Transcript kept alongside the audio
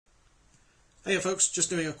Hey folks,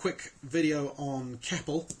 just doing a quick video on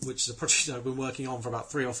CEPL, which is a project I've been working on for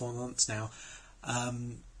about 3 or 4 months now.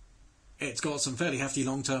 It's got some fairly hefty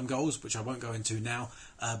long-term goals, which I won't go into now,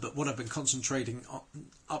 but what I've been concentrating on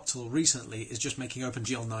up till recently is just making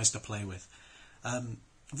OpenGL nice to play with.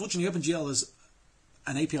 Unfortunately, OpenGL is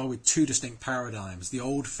an API with 2 distinct paradigms, the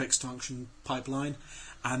old fixed function pipeline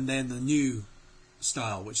and then the new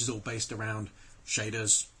style, which is all based around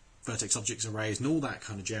shaders, vertex objects arrays and all that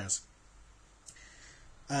kind of jazz.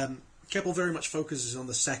 CEPL very much focuses on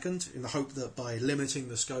the second in the hope that by limiting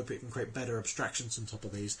the scope it can create better abstractions on top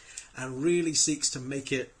of these, and really seeks to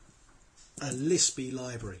make it a Lispy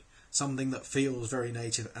library, something that feels very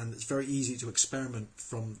native and it's very easy to experiment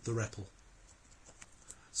from the REPL.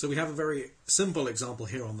 So we have a very simple example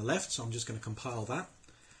here on the left, so I'm just going to compile that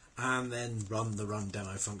and then run the run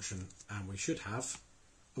demo function, and we should have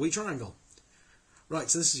a wee triangle. Right,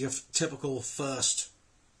 so this is your typical first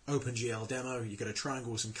OpenGL demo. You get a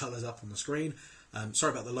triangle with some colours up on the screen.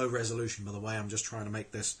 Sorry about the low resolution, by the way. I'm just trying to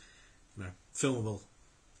make this, filmable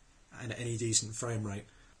and at any decent frame rate.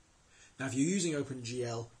 Now, if you're using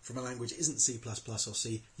OpenGL from a language that isn't C++ or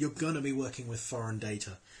C, you're going to be working with foreign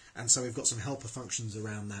data, and so we've got some helper functions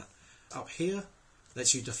around that. Up here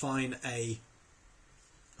lets you define a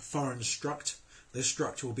foreign struct. This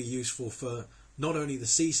struct will be useful for not only the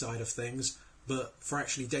C side of things, but for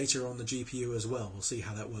actually data on the GPU as well. We'll see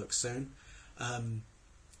how that works soon. The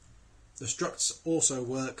structs also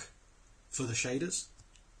work for the shaders,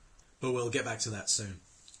 but we'll get back to that soon.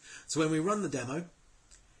 So when we run the demo,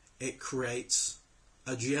 it creates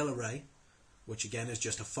a GL array, which again is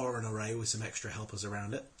just a foreign array with some extra helpers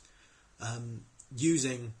around it,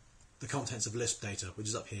 using the contents of Lisp data, which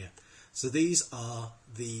is up here. So these are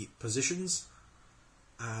the positions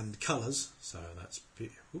and colours, so that's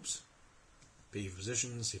P for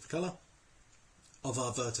position, C for colour, of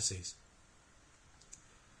our vertices.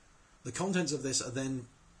 The contents of this are then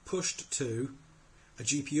pushed to a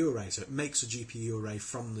GPU array, so it makes a GPU array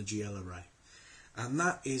from the GL array. And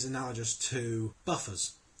that is analogous to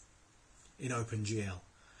buffers in OpenGL.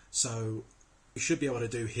 So we should be able to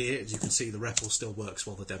do here, as you can see, the REPL still works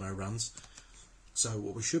while the demo runs. So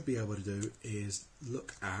what we should be able to do is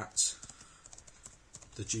look at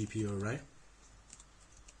the GPU array,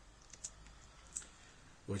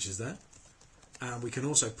 which is there, and we can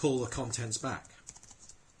also pull the contents back.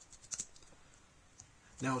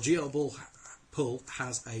 Now GL pull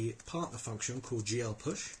has a partner function called GL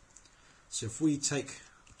push. So if we take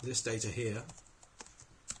this data here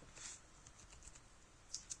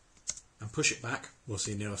and push it back, we'll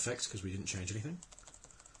see no effects because we didn't change anything.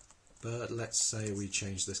 But let's say we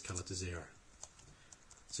change this colour to 0.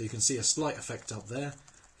 So you can see a slight effect up there.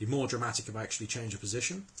 Be more dramatic if I actually change a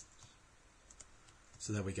position.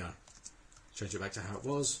 So there we go. Change it back to how it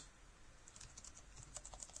was.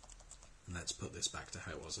 And let's put this back to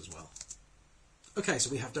how it was as well. Okay, so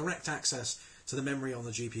we have direct access to the memory on the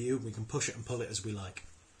GPU. We can push it and pull it as we like.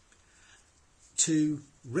 To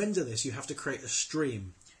render this, you have to create a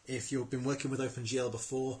stream. If you've been working with OpenGL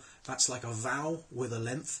before, that's like a val with a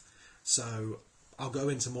length. So I'll go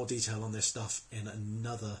into more detail on this stuff in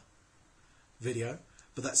another video,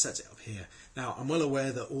 but that sets it up here. Now, I'm well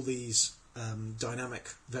aware that all these dynamic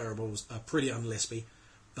variables are pretty un-Lispy,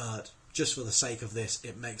 but just for the sake of this,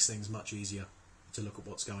 it makes things much easier to look at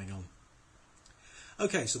what's going on.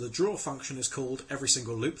 Okay, so the draw function is called every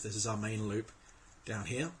single loop. This is our main loop down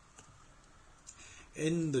here.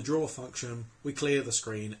 In the draw function, we clear the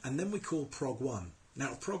screen, and then we call prog1.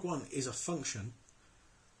 Now, prog1 is a function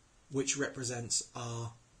which represents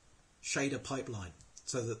our shader pipeline,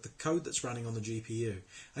 so that the code that's running on the GPU.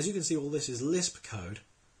 As you can see, all this is Lisp code,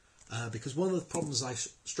 because one of the problems I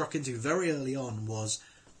struck into very early on was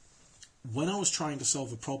when I was trying to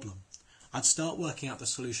solve a problem, I'd start working out the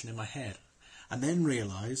solution in my head and then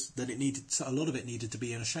realise that a lot of it needed to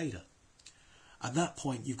be in a shader. At that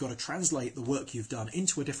point, you've got to translate the work you've done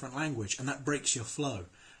into a different language, and that breaks your flow.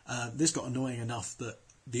 This got annoying enough that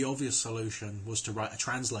the obvious solution was to write a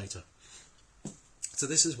translator. So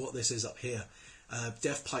this is what this is up here.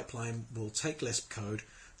 Dev pipeline will take Lisp code,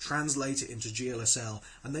 translate it into GLSL,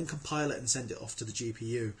 and then compile it and send it off to the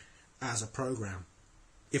GPU as a program.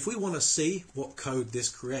 If we want to see what code this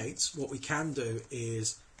creates, what we can do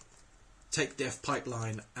is take dev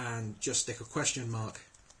pipeline and just stick a question mark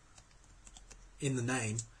in the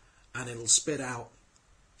name, and it'll spit out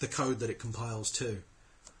the code that it compiles to.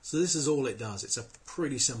 So this is all it does. It's a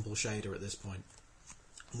pretty simple shader at this point.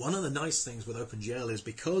 One of the nice things with OpenGL is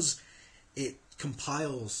because it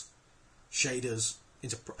compiles shaders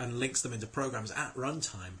and links them into programs at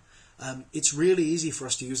runtime, it's really easy for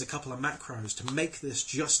us to use a couple of macros to make this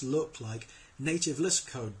just look like native Lisp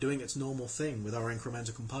code doing its normal thing with our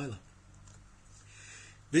incremental compiler.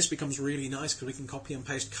 This becomes really nice because we can copy and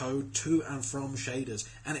paste code to and from shaders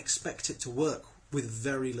and expect it to work with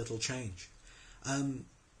very little change.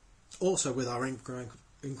 Also with our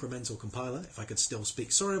incremental compiler, if I could still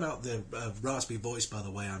speak. Sorry about the raspy voice, by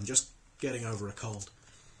the way, I'm just getting over a cold.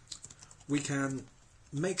 We can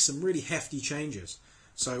make some really hefty changes.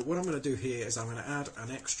 So what I'm going to do here is I'm going to add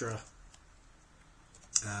an extra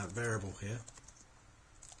variable here.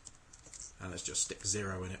 And let's just stick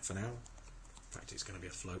 0 in it for now. In fact, it's going to be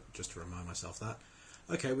a float, just to remind myself that.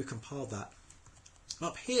 Okay, we've compiled that.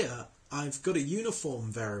 Up here, I've got a uniform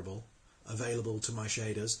variable available to my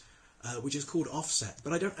shaders, which is called offset,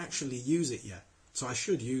 but I don't actually use it yet, so I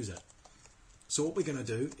should use it. So what we're going to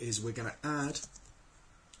do is we're going to add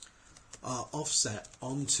our offset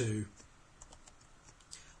onto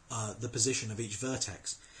the position of each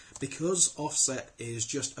vertex. Because offset is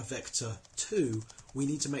just a vector 2, we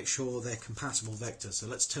need to make sure they're compatible vectors, so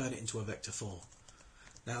let's turn it into a vector 4.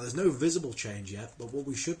 Now there's no visible change yet, but what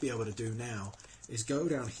we should be able to do now is go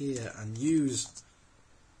down here and use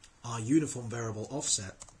our uniform variable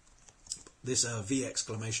offset. This V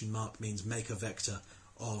exclamation mark means make a vector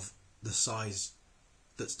of the size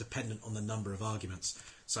that's dependent on the number of arguments.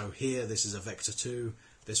 So here this is a vector 2,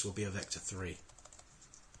 this will be a vector 3.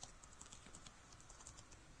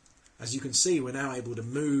 As you can see, we're now able to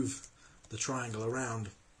move the triangle around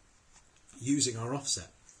using our offset.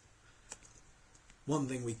 One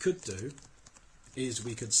thing we could do is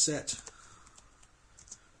we could set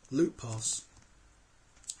loop pass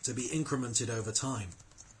to be incremented over time.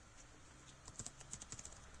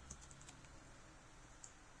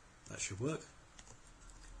 That should work.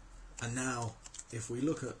 And now if we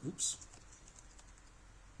look at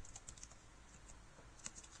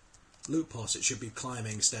loop pass, it should be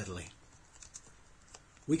climbing steadily.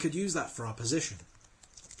 We could use that for our position.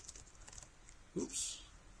 Oops,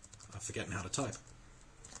 I'm forgetting how to type.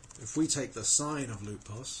 If we take the sign of loop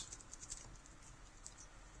pass,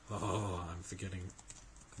 I'm forgetting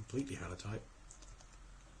completely how to type.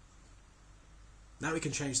 Now we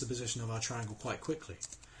can change the position of our triangle quite quickly,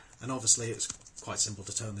 and obviously it's quite simple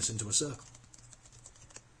to turn this into a circle.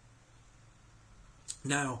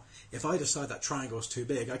 Now, if I decide that triangle is too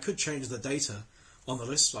big, I could change the data on the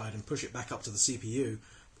Lisp side and push it back up to the CPU,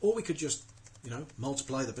 or we could just,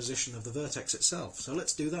 multiply the position of the vertex itself. So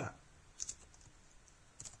let's do that.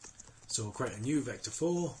 So we'll create a new vector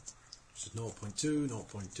 4, which is 0.2,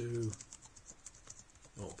 0.2,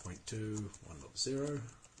 0.2, 1.0,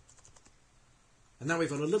 and now we've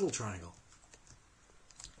got a little triangle.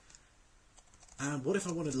 And what if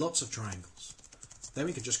I wanted lots of triangles? Then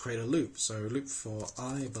we could just create a loop. So loop for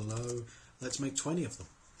I below, let's make 20 of them.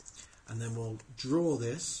 And then we'll draw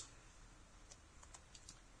this.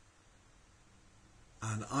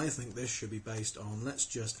 And I think this should be based on, let's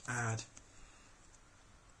just add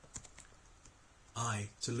I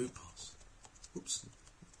to loop pass. Oops,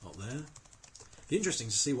 not there. It'd be interesting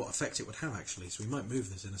to see what effect it would have actually, so we might move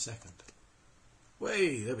this in a second.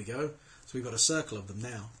 Way, there we go. So we've got a circle of them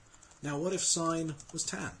now. Now what if sine was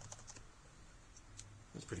tan?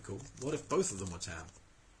 That's pretty cool. What if both of them were tan?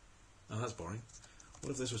 Oh, that's boring.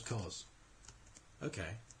 What if this was cos?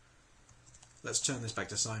 Okay. Let's turn this back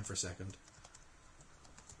to sine for a second.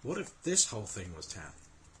 What if this whole thing was tan?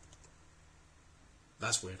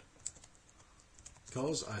 That's weird.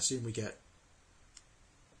 Cos, I assume we get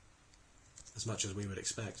as much as we would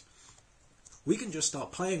expect. We can just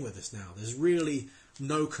start playing with this now. There's really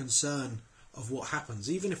no concern of what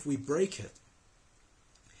happens. Even if we break it,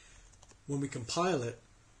 when we compile it,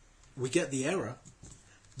 we get the error,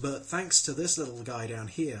 but thanks to this little guy down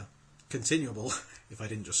here, continuable, if I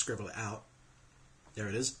didn't just scribble it out, there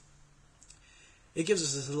it is, it gives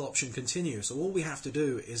us this little option continue. So all we have to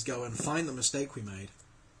do is go and find the mistake we made,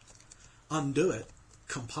 undo it,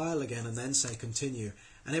 compile again, and then say continue,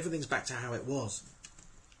 and everything's back to how it was.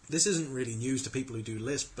 This isn't really news to people who do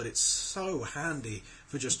Lisp, but it's so handy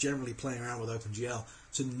for just generally playing around with OpenGL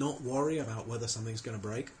to not worry about whether something's going to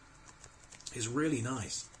break. It's really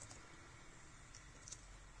nice.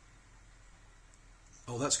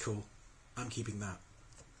 Oh, that's cool. I'm keeping that.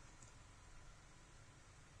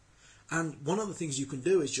 And one of the things you can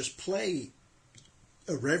do is just play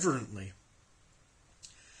irreverently.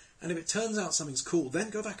 And if it turns out something's cool, then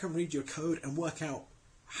go back and read your code and work out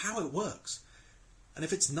how it works. And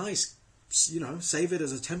if it's nice, save it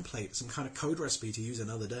as a template, some kind of code recipe to use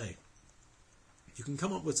another day. You can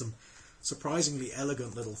come up with some surprisingly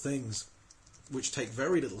elegant little things which take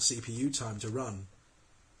very little CPU time to run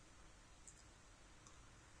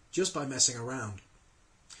just by messing around.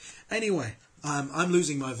 Anyway, I'm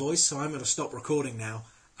losing my voice, so I'm going to stop recording now,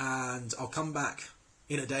 and I'll come back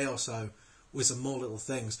in a day or so with some more little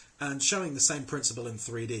things and showing the same principle in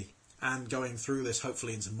 3D and going through this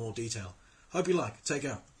hopefully into more detail. Hope you like. Take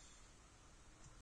care.